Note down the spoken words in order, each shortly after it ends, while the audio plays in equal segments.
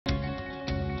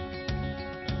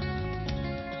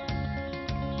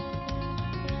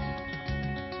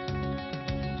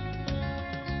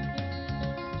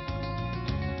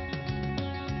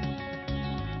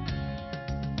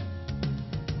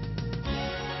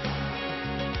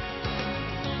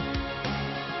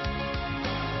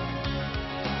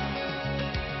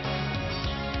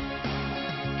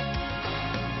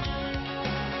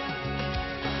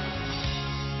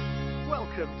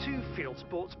to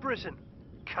Fieldsports Britain.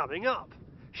 Coming up,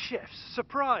 chef's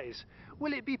surprise.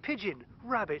 Will it be pigeon,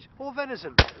 rabbit or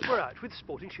venison? We're out with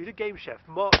sporting shooter game chef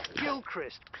Mark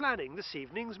Gilchrist planning this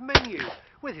evening's menu.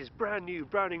 With his brand new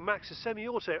Browning Maxus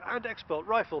semi-auto and X-Bolt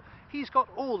rifle, he's got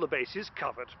all the bases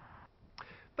covered.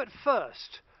 But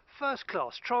first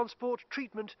class transport,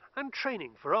 treatment and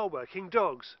training for our working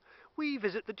dogs. We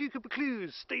visit the Duke of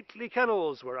Buccleuch's stately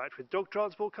kennels. We're out with dog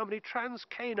transport company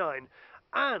Canine,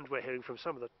 and we're hearing from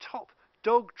some of the top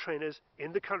dog trainers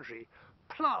in the country.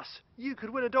 Plus, you could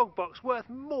win a dog box worth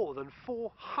more than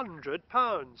 £400.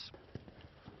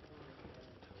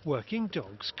 Working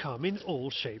dogs come in all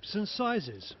shapes and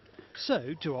sizes.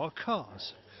 So do our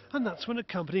cars. And that's when a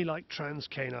company like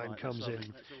Canine comes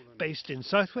in. Based in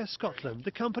southwest Scotland,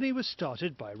 the company was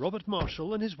started by Robert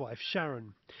Marshall and his wife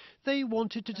Sharon. They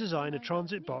wanted to design a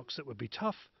transit box that would be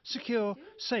tough, secure,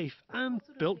 safe and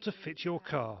built to fit your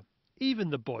car. Even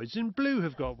the boys in blue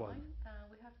have got one.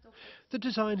 The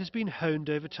design has been honed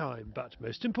over time, but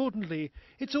most importantly,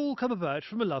 it's all come about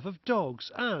from a love of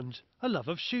dogs and a love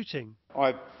of shooting.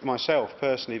 I've myself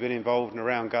personally been involved and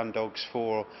around gun dogs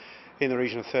for in the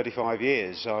region of 35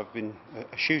 years. I've been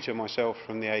a shooter myself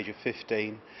from the age of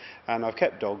 15, and I've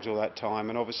kept dogs all that time,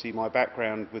 and obviously my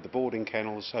background with the boarding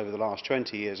kennels over the last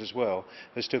 20 years as well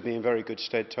has stood me in very good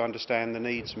stead to understand the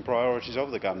needs and priorities of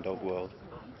the gun dog world.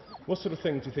 What sort of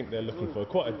things do you think they're looking for?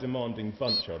 Quite a demanding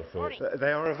bunch, I'd have thought.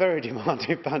 They are a very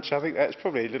demanding bunch. I think that's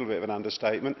probably a little bit of an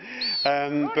understatement.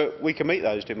 But we can meet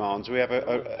those demands. We have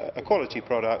a quality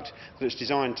product that's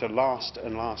designed to last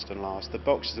and last and last. The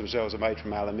boxes themselves are made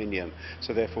from aluminium,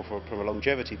 so therefore from a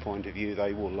longevity point of view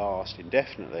they will last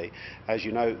indefinitely. As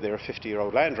you know, there are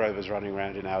 50-year-old Land Rovers running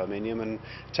around in aluminium, and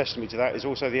testimony to that is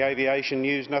also the aviation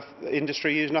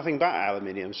industry use nothing but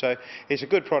aluminium. So it's a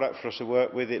good product for us to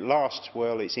work with. It lasts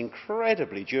well, it's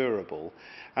incredibly durable,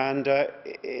 and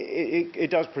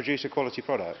it does produce a quality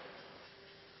product.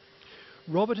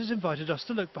 Robert has invited us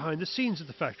to look behind the scenes of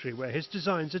the factory where his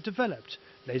designs are developed,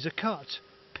 laser cut,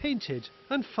 painted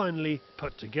and finally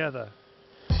put together.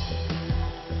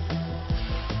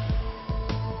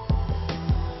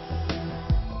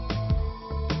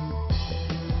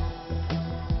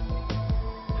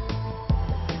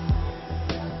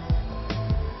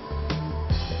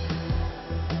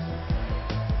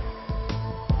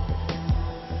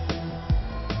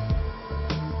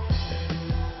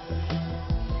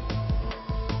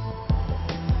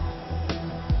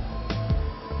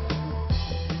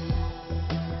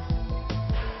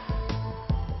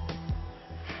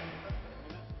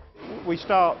 We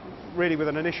start really with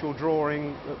an initial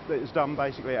drawing that is done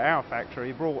basically at our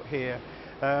factory, brought here,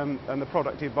 and the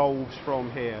product evolves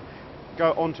from here.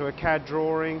 Go onto a CAD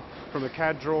drawing. From a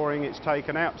CAD drawing it's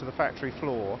taken out to the factory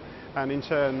floor, and in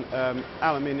turn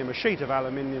a sheet of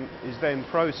aluminium is then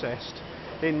processed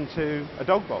into a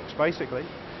dog box basically.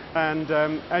 And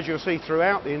as you'll see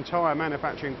throughout the entire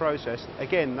manufacturing process,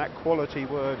 again that quality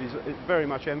word is very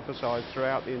much emphasised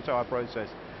throughout the entire process.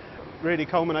 Really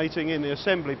culminating in the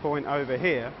assembly point over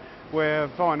here, where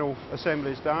final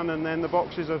assembly is done, and then the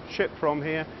boxes are shipped from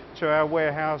here to our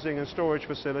warehousing and storage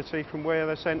facility, from where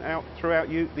they're sent out throughout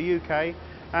the UK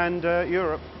and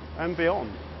Europe and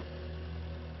beyond.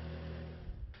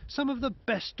 Some of the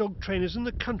best dog trainers in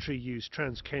the country use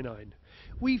Canine.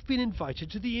 We've been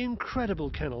invited to the incredible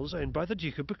kennels owned by the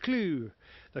Duke of Buccleuch.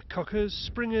 The cockers,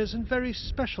 springers and very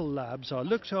special labs are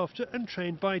looked after and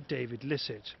trained by David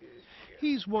Lissett.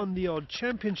 He's won the odd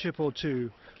championship or two,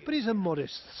 but he's a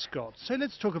modest Scot, so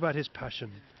let's talk about his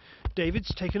passion.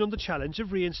 David's taken on the challenge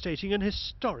of reinstating an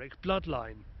historic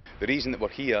bloodline. The reason that we're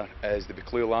here is the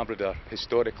Buccleuch Labrador.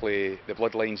 Historically, the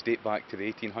bloodlines date back to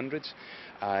the 1800s,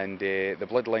 and the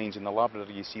bloodlines in the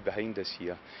Labrador you see behind us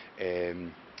here,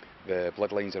 the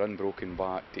bloodlines are unbroken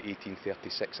back to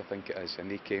 1836, I think it is,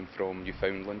 and they came from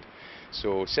Newfoundland.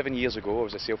 So 7 years ago I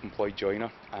was a self-employed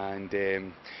joiner, and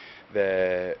then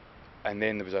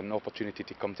there was an opportunity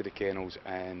to come to the kennels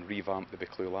and revamp the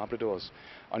Buccleuch Labradors.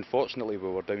 Unfortunately we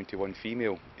were down to one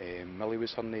female, Millie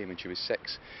was her name, and she was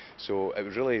 6. So it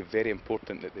was really very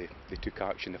important that they took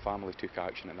action, the family took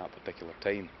action at that particular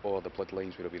time, or the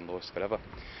bloodlines would have been lost forever.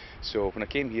 So when I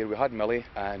came here we had Millie,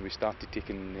 and we started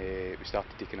taking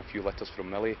a few litters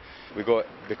from Millie. We got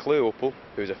Buccleuch Opal,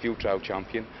 who was a field trial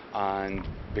champion, and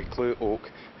Buccleuch Oak,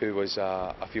 who was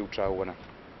a field trial winner.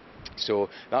 So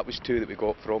that was 2 that we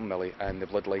got from Millie, and the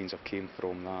bloodlines have came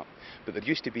from that. But there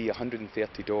used to be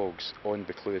 130 dogs on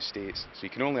Buccleuch estates, so you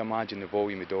can only imagine the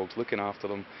volume of dogs looking after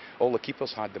them. All the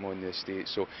keepers had them on the estate,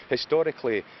 so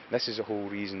historically this is the whole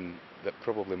reason that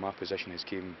probably my position has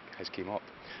came up.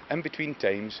 In between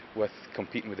times, with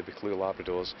competing with the Buccleuch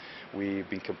Labradors, we've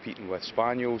been competing with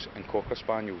Spaniels and Cocker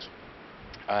Spaniels,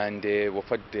 and we've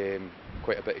had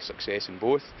quite a bit of success in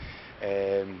both.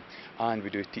 And we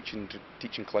do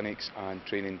teaching clinics and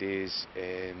training days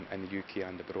in the UK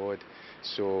and abroad.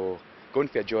 So going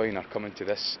for a join or coming to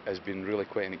this has been really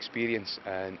quite an experience,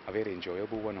 and a very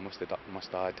enjoyable one, I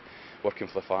must add, working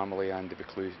for the family and the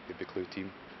Buccleuch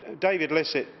team. David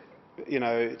Lissett, you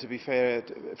know, to be fair,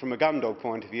 from a gun dog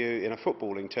point of view, in a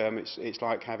footballing term, it's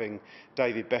like having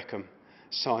David Beckham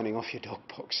signing off your dog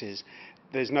boxes.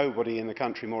 There's nobody in the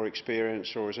country more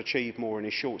experienced or has achieved more in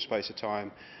a short space of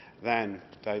time than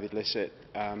David Lissett.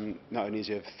 Not only is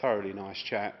he a thoroughly nice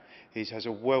chap, he has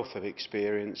a wealth of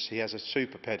experience, he has a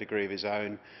super pedigree of his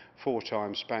own,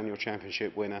 4-time Spaniel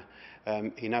Championship winner.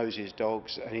 He knows his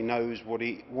dogs and he knows what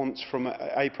he wants from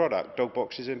a product, dog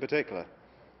boxes in particular.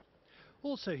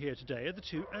 Also here today are the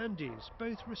 2 Andys,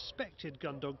 both respected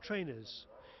gun dog trainers.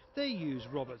 They use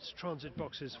Robert's transit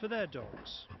boxes for their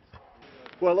dogs.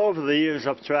 Well, over the years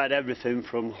I've tried everything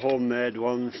from homemade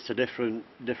ones to different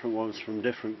ones from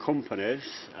different companies,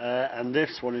 and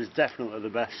this one is definitely the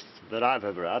best that I've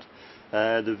ever had.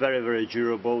 They're very, very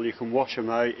durable. You can wash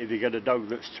them out. If you get a dog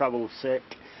that's travelled sick,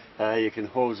 you can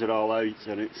hose it all out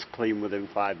and it's clean within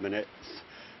 5 minutes.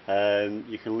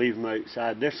 You can leave them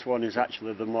outside. This one is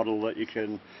actually the model that you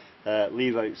can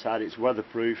leave outside. It's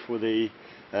weatherproof with the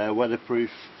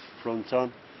weatherproof front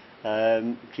on.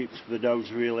 Keeps the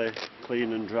dogs really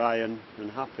clean and dry and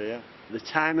happy. Yeah. The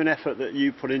time and effort that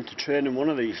you put into training one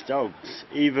of these dogs,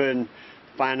 even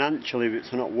financially, if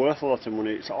it's not worth a lot of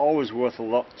money, it's always worth a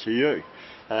lot to you.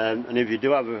 And if you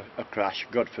do have a crash,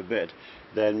 God forbid,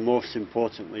 then most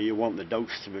importantly you want the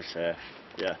dogs to be safe.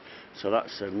 Yeah. So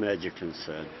that's a major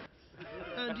concern.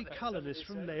 Andy Cullen is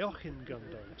from Laochin Gun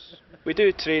Dogs. We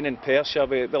do train in Perthshire.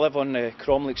 We live on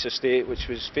Cromlech's estate, which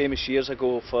was famous years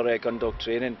ago for gun dog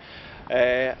training.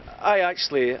 I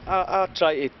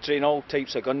try to train all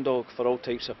types of gun dog for all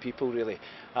types of people really,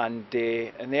 and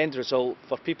in the end result,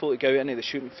 for people to go out into the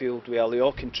shooting field with a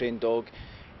Laochin trained dog,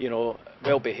 you know,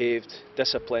 well behaved,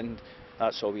 disciplined,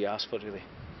 that's all we ask for really.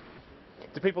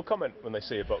 Do people comment when they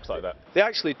see a box like that? They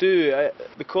actually do,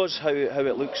 because how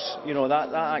it looks, you know,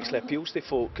 that actually appeals to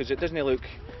folk, because it doesn't look,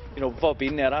 you know, we've all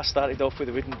been there. I started off with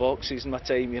the wooden boxes in my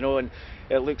time, you know, and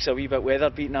it looks a wee bit weather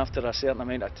beaten after a certain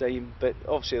amount of time, but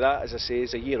obviously that, as I say,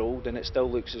 is a year old and it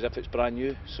still looks as if it's brand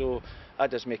new, so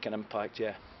that does make an impact,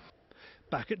 yeah.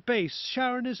 Back at base,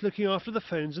 Sharon is looking after the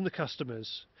phones and the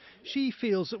customers. She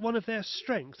feels that one of their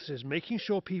strengths is making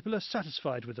sure people are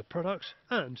satisfied with the product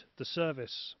and the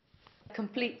service.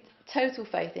 Complete total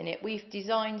faith in it. We've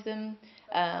designed them,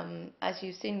 as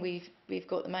you've seen, we've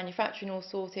got the manufacturing all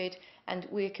sorted, and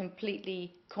we're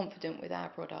completely confident with our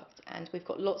product, and we've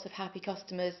got lots of happy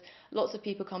customers. Lots of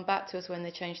people come back to us when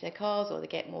they change their cars, or they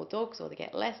get more dogs, or they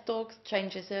get less dogs,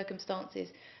 change their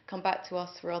circumstances, come back to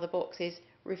us for other boxes,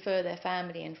 refer their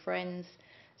family and friends.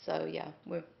 So yeah,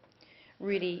 we're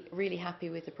really happy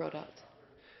with the product.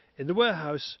 In the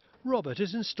warehouse, Robert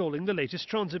is installing the latest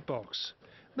transit box.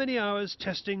 Many hours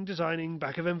testing, designing,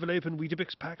 back of envelope and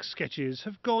Weetabix pack sketches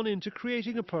have gone into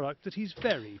creating a product that he's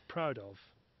very proud of.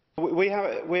 We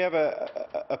have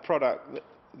a product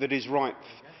that is right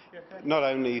not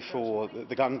only for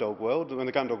the gun dog world, and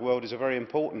the gun dog world is a very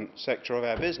important sector of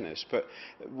our business, but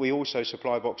we also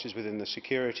supply boxes within the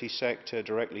security sector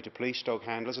directly to police dog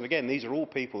handlers, and again these are all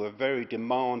people who are very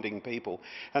demanding people,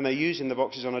 and they're using the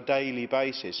boxes on a daily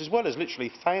basis, as well as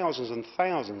literally thousands and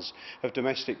thousands of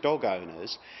domestic dog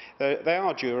owners. They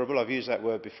are durable, I've used that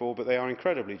word before, but they are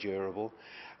incredibly durable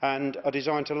and are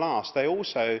designed to last. They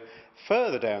also,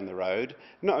 further down the road,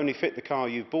 not only fit the car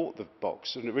you've bought the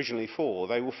box originally for,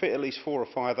 they will fit at least 4 or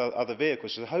 5 other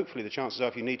vehicles, so hopefully the chances are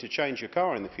if you need to change your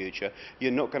car in the future,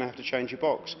 you're not going to have to change your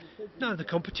box. Now the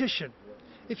competition.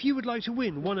 If you would like to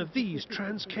win one of these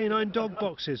trans-canine dog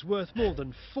boxes worth more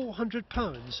than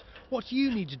 £400, what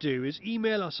you need to do is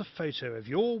email us a photo of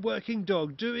your working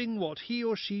dog doing what he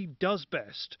or she does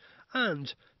best,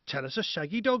 and tell us a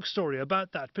shaggy dog story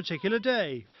about that particular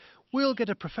day. We'll get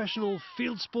a professional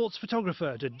field sports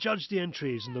photographer to judge the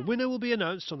entries, and the winner will be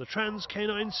announced on the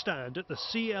trans-canine stand at the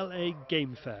CLA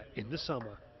Game Fair in the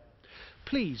summer.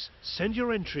 Please send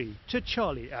your entry to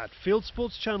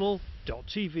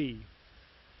charlie@fieldsportschannel.tv.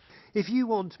 If you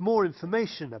want more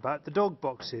information about the dog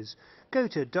boxes, go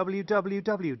to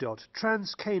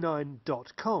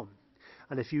www.transcanine.com.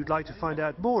 And if you'd like to find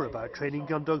out more about training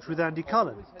gun dogs with Andy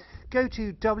Cullen, go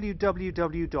to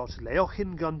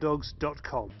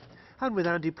www.leochingundogs.com, and with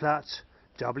Andy Platt,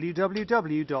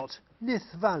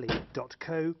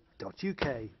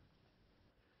 www.nithvalley.co.uk.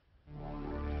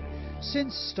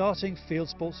 Since starting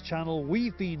Fieldsports Channel,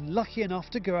 we've been lucky enough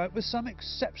to go out with some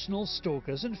exceptional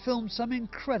stalkers and film some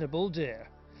incredible deer.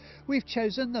 We've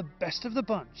chosen the best of the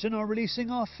bunch and are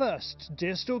releasing our first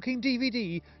deer stalking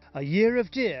DVD, A Year of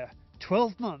Deer,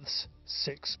 12 months,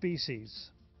 6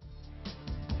 species.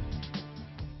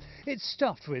 It's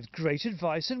stuffed with great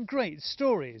advice and great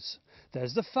stories.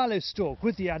 There's the fallow stalk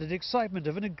with the added excitement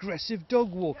of an aggressive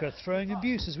dog walker throwing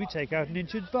abuse as we take out an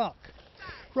injured buck.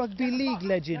 Rugby league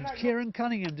legend Kieran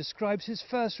Cunningham describes his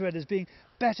first red as being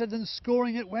better than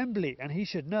scoring at Wembley, and he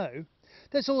should know.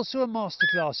 There's also a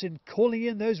masterclass in calling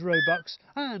in those roebucks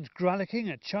and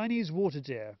gralloching a Chinese water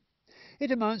deer.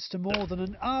 It amounts to more than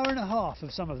an hour and a half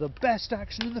of some of the best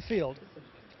action in the field.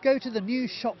 Go to the new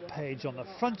shop page on the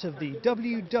front of the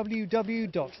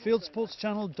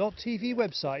www.fieldsportschannel.tv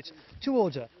website to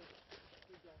order.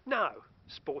 Now,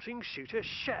 sporting shooter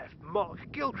chef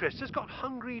Mark Gilchrist has got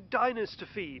hungry diners to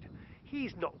feed.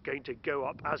 He's not going to go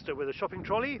up Asda with a shopping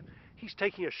trolley. He's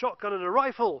taking a shotgun and a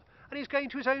rifle, and he's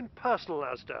going to his own personal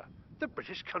Asda, the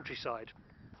British countryside.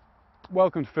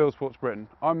 Welcome to Fieldsports Britain.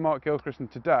 I'm Mark Gilchrist, and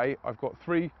today I've got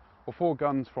 3 or 4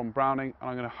 guns from Browning, and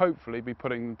I'm going to hopefully be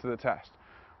putting them to the test.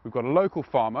 We've got a local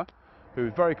farmer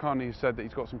who very kindly said that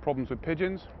he's got some problems with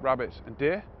pigeons, rabbits and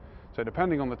deer. So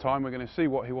depending on the time, we're going to see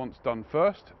what he wants done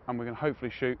first, and we're going to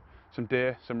hopefully shoot some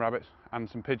deer, some rabbits and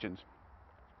some pigeons.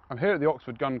 I'm here at the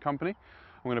Oxford Gun Company.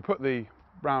 I'm going to put the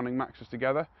Browning Maxes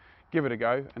together, give it a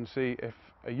go and see if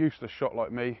a useless shot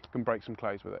like me can break some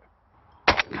clays with it.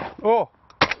 Oh!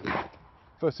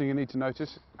 First thing you need to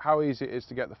notice, how easy it is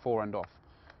to get the fore end off.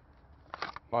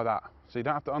 Like that. So you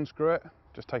don't have to unscrew it,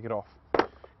 just take it off.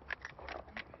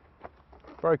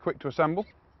 Very quick to assemble.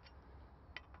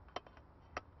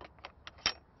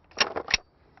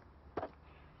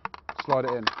 Slide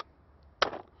it in.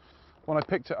 When I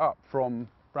picked it up from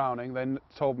Browning, they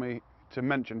told me to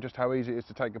mention just how easy it is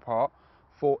to take apart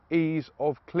for ease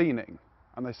of cleaning.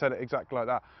 And they said it exactly like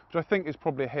that, which I think is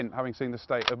probably a hint, having seen the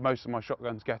state of most of my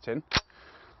shotguns getting.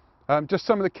 Just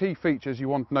some of the key features you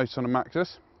want to notice on a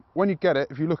Maxus. When you get it,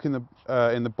 if you look in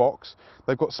the box,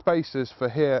 they've got spaces for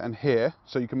here and here,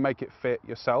 so you can make it fit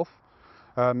yourself.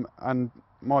 And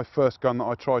my first gun that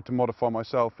I tried to modify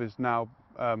myself is now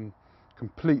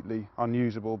completely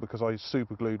unusable because I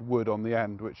super glued wood on the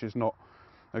end, which is not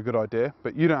a good idea.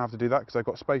 But you don't have to do that because they've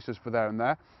got spaces for there and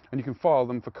there, and you can file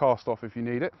them for cast off if you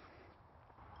need it.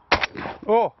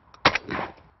 Oh!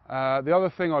 The other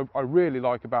thing I really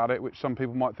like about it, which some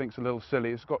people might think is a little silly,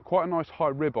 it's got quite a nice high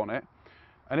rib on it.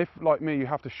 And if, like me, you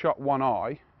have to shut one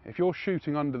eye, if you're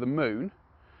shooting under the moon,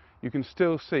 you can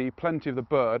still see plenty of the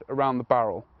bird around the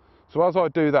barrel. So as I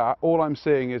do that, all I'm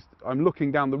seeing is I'm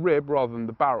looking down the rib rather than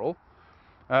the barrel.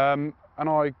 And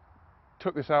I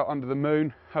took this out under the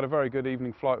moon, had a very good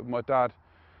evening flight with my dad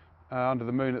under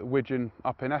the moon at the Widgeon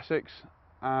up in Essex.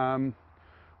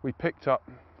 We picked up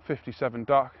 57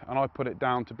 duck, and I put it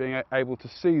down to being able to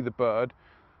see the bird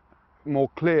more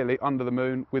clearly under the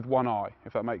moon with one eye,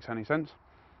 if that makes any sense.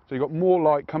 So you've got more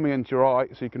light coming into your eye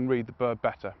so you can read the bird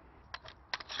better.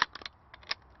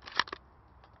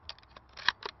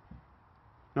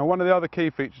 Now, one of the other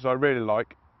key features I really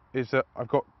like is that I've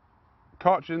got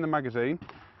cartridge in the magazine,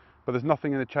 but there's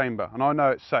nothing in the chamber, and I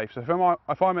know it's safe. So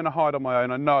if I'm in a hide on my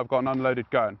own, I know I've got an unloaded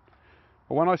gun.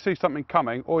 But when I see something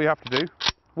coming, all you have to do,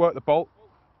 work the bolt,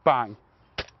 bang,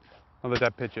 another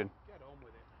dead pigeon.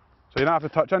 So you don't have to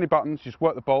touch any buttons, just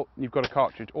work the bolt and you've got a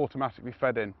cartridge automatically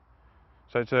fed in.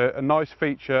 So it's a nice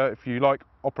feature if you like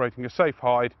operating a safe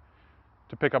hide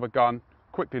to pick up a gun,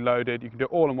 quickly loaded. You can do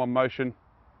it all in one motion,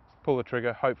 pull the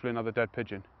trigger, hopefully another dead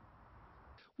pigeon.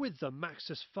 With the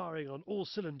Maxus firing on all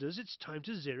cylinders, it's time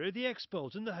to zero the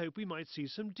X-bolt in the hope we might see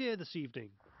some deer this evening.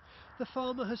 The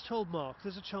farmer has told Mark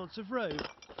there's a chance of roe,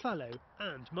 fallow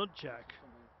and muntjac.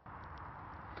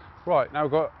 Right, now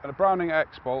we've got a Browning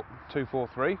X-bolt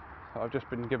 243 that I've just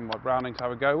been given by Browning to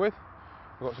have a go with.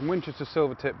 We've got some Winchester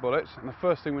silver tip bullets, and the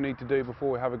first thing we need to do before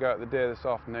we have a go at the deer this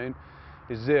afternoon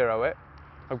is zero it.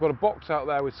 I've got a box out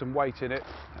there with some weight in it,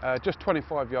 just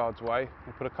 25 yards away.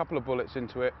 I'll put a couple of bullets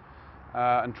into it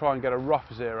and try and get a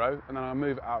rough zero, and then I'll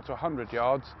move it out to 100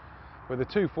 yards. With the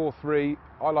 243,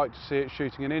 I like to see it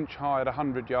shooting an inch high at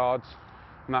 100 yards,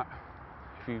 and that,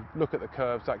 if you look at the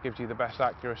curves, that gives you the best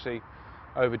accuracy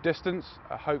over distance.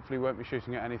 Hopefully won't be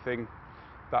shooting at anything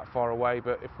that far away,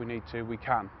 but if we need to, we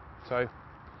can. So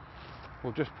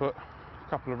we'll just put a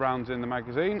couple of rounds in the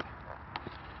magazine,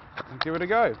 and give it a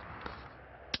go.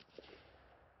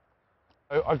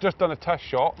 So I've just done a test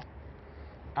shot,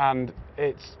 and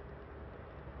it's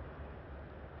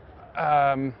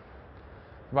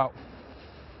about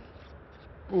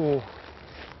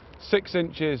 6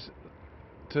 inches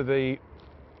to the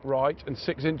right and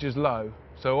 6 inches low.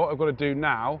 So what I've got to do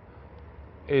now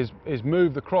is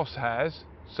move the crosshairs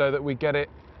so that we get it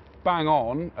bang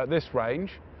on at this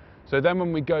range. So then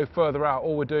when we go further out,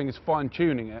 all we're doing is fine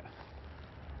tuning it.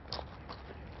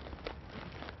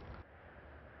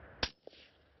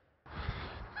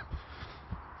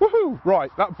 Woohoo!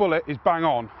 Right, that bullet is bang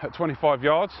on at 25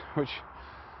 yards, which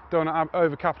don't want to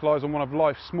over-capitalise on one of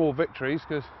life's small victories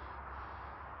because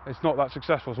it's not that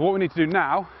successful. So what we need to do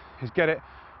now is get it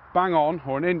bang on,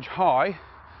 or an inch high,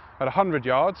 at 100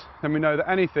 yards. Then we know that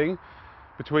anything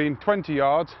between 20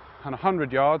 yards and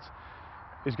 100 yards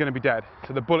is going to be dead.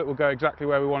 So the bullet will go exactly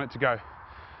where we want it to go.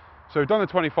 So we've done the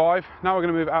 25, now we're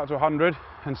going to move it out to 100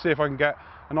 and see if I can get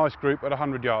a nice group at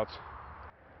 100 yards.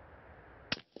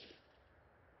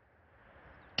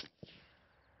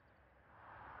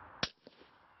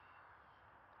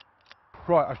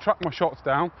 Right, I've tracked my shots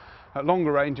down at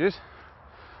longer ranges,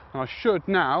 and I should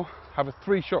now have a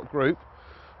 3-shot group,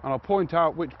 and I'll point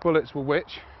out which bullets were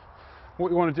which.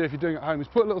 What you want to do if you're doing it at home is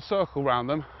put a little circle around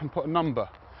them and put a number,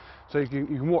 so you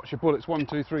can watch your bullets 1,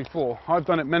 2, 3, 4. I've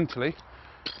done it mentally.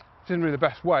 It isn't really the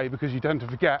best way because you tend to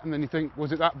forget, and then you think,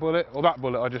 was it that bullet or that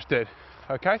bullet I just did?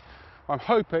 Okay, I'm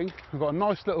hoping we've got a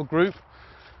nice little group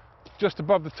just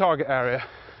above the target area.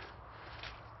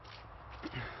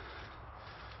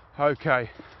 Okay,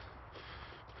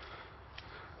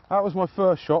 that was my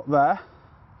first shot there.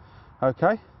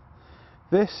 Okay,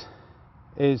 this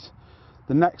is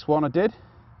the next one I did.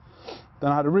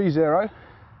 Then I had a re-zero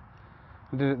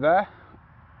and did it there,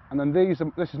 and then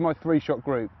this is my 3-shot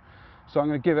group. So I'm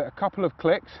going to give it a couple of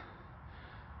clicks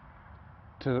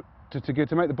to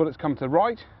make the bullets come to the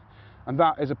right, and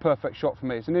that is a perfect shot for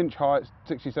me. It's an inch high, it's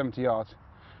 60, 70 yards.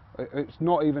 It's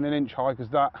not even an inch high because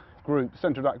that group, the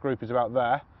centre of that group is about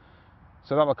there.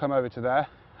 So that'll come over to there,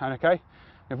 and okay,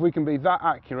 if we can be that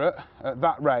accurate at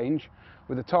that range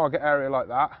with a target area like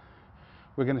that,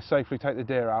 we're going to safely take the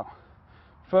deer out.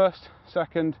 First,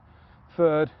 second,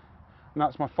 third, and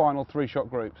that's my final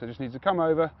 3-shot group. So it just needs to come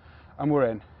over and we're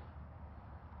in.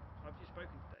 Have you spoken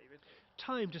to David?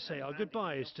 Time to say our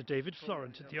goodbyes to David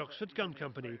Florent at the Oxford Gun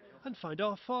Company and find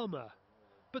our farmer.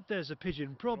 But there's a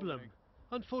pigeon problem.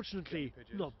 Unfortunately,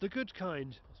 not the good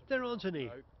kind. There aren't any.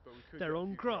 They're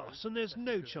on grass and there's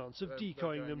no chance of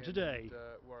decoying them today.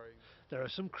 There are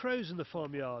some crows in the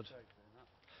farmyard.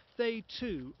 They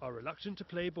too are reluctant to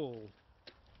play ball.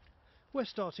 We're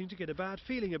starting to get a bad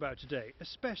feeling about today,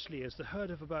 especially as the herd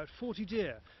of about 40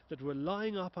 deer that were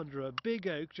lying up under a big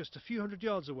oak just a few hundred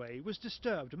yards away was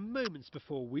disturbed moments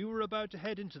before we were about to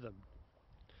head into them.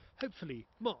 Hopefully,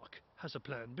 Mark has a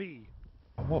plan B.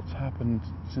 What's happened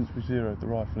since we zeroed the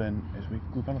rifle in is we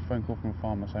got a phone call from a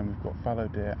farmer saying we've got fallow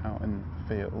deer out in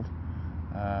the field.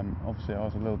 Obviously I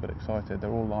was a little bit excited. They're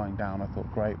all lying down. I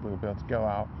thought great, we'll be able to go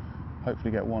out,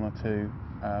 hopefully get 1 or 2,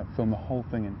 film the whole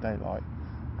thing in daylight,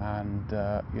 and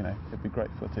you know, it'd be great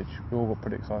footage. We all got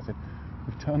pretty excited.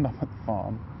 We've turned up at the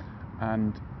farm,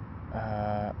 and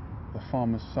the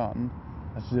farmer's son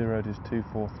has zeroed his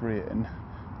 243 in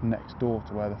next door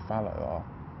to where the fallow are.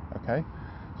 Okay,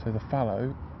 so the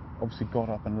fallow obviously got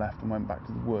up and left and went back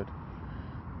to the wood.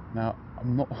 Now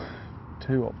I'm not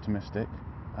too optimistic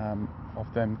of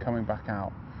them coming back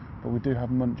out, but we do have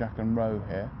muntjac and roe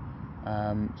here,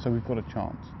 so we've got a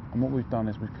chance. And what we've done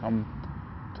is we've come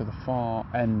to the far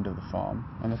end of the farm,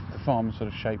 and the farm is sort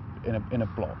of shaped in a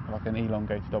block, like an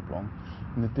elongated oblong,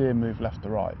 and the deer move left to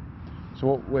right. So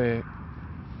what we're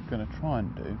going to try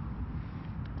and do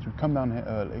is we come down here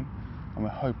early, and we're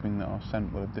hoping that our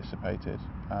scent will have dissipated,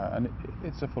 and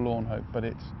it's a forlorn hope, but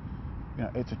it's, you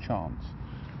know, it's a chance.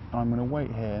 And I'm going to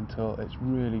wait here until it's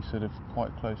really sort of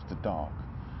quite close to dark,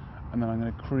 and then I'm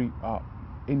going to creep up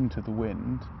into the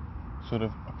wind, sort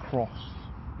of across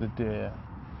the deer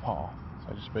path,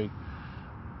 so to speak.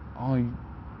 I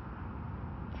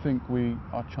think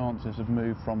our chances have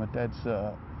moved from a dead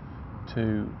cert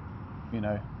to, you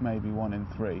know, maybe 1 in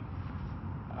 3.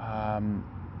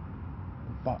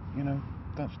 But you know,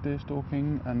 that's deer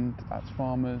stalking and that's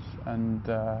farmers, and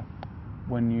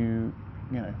when you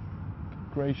know,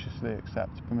 graciously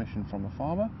accept permission from a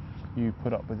farmer, you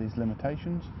put up with these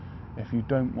limitations. If you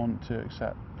don't want to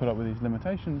put up with these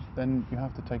limitations, then you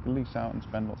have to take a lease out and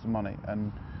spend lots of money,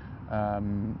 and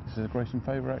this is a grace and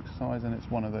favour exercise, and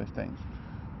it's one of those things.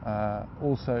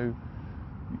 Also,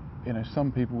 you know,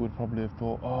 some people would probably have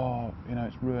thought, oh, you know,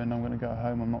 it's ruined, I'm going to go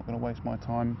home, I'm not going to waste my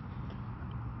time.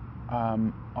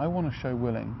 I want to show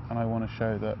willing, and I want to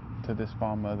show that to this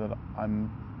farmer that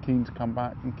I'm keen to come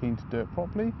back and keen to do it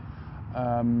properly.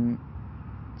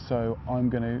 So I'm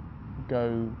going to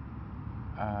go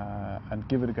and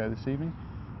give it a go this evening,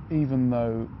 even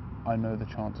though I know the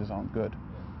chances aren't good.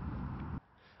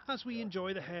 As we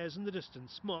enjoy the hares in the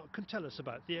distance, Mark can tell us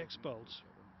about the X-Bolt.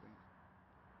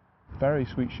 Very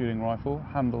sweet shooting rifle,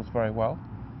 handles very well.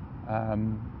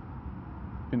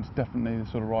 It's definitely the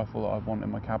sort of rifle that I want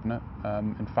in my cabinet.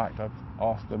 In fact, I've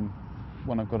asked them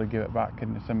when I've got to give it back,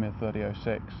 can you send me a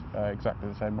 3006, exactly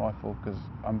the same rifle, because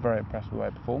I'm very impressed with the way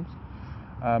it performs.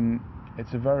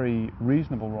 It's a very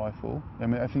reasonable rifle. I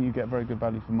mean, I think you get very good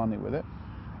value for money with it.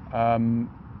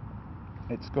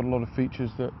 It's got a lot of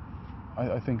features that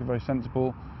I think are very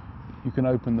sensible. You can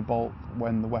open the bolt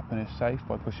when the weapon is safe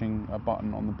by pushing a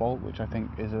button on the bolt, which I think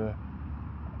is a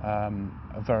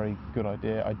very good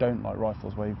idea. I don't like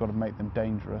rifles where you've got to make them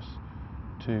dangerous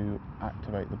to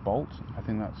activate the bolt. I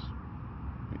think that's,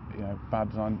 you know, bad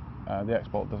design. The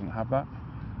X-Bolt doesn't have that.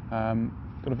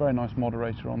 Got a very nice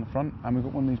moderator on the front, and we've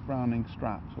got one of these Browning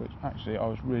straps, which actually I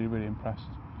was really impressed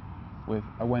with.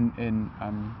 I went in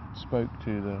and spoke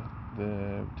to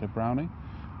to Browning,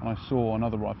 and I saw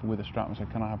another rifle with a strap and said,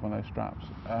 can I have one of those straps?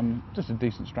 Just a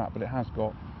decent strap, but it has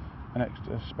got an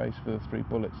extra space for the 3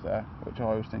 bullets there, which I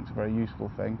always think is a very useful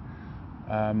thing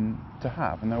to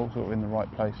have, and they're all sort of in the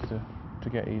right place to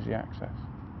get easy access.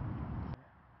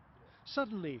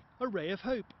 Suddenly, a ray of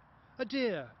hope. A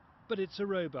deer, but it's a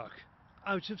roebuck.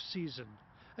 Out of season.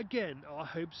 Again, our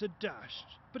hopes are dashed,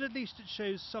 but at least it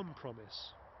shows some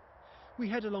promise. We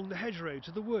head along the hedgerow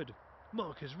to the wood.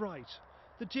 Mark is right.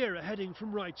 The deer are heading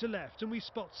from right to left, and we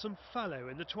spot some fallow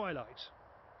in the twilight.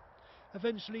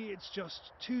 Eventually, it's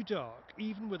just too dark,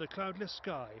 even with a cloudless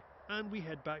sky, and we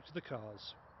head back to the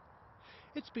cars.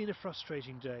 It's been a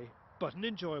frustrating day, but an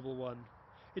enjoyable one.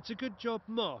 It's a good job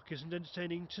Mark isn't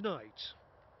entertaining tonight.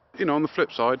 You know, on the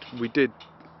flip side, we did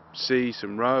see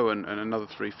some roe and another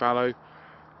 3 fallow.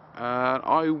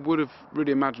 I would have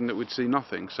really imagined that we'd see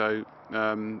nothing, so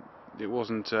it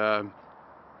wasn't a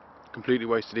completely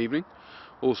wasted evening.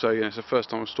 Also, you know, it's the first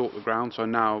time I've stalked the ground, so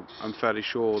now I'm fairly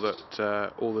sure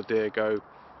that all the deer go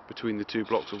between the 2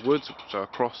 blocks of woods, so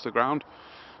across the ground.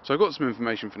 So I got some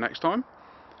information for next time,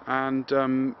 and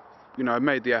you know, I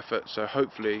made the effort, so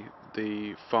hopefully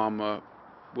the farmer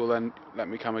will then let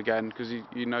me come again, because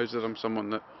he knows that I'm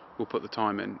someone that will put the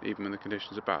time in even when the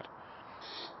conditions are bad.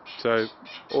 So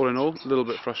all in all, a little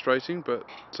bit frustrating, but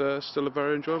still a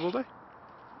very enjoyable day.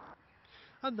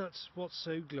 And that's what's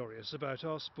so glorious about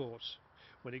our sport.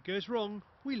 When it goes wrong,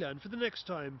 we learn for the next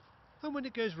time, and when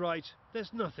it goes right,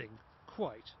 there's nothing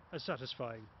quite as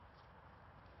satisfying.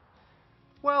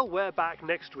 Well, we're back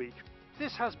next week.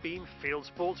 This has been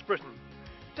Fieldsports Britain.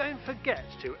 Don't forget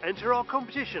to enter our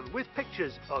competition with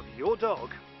pictures of your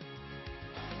dog.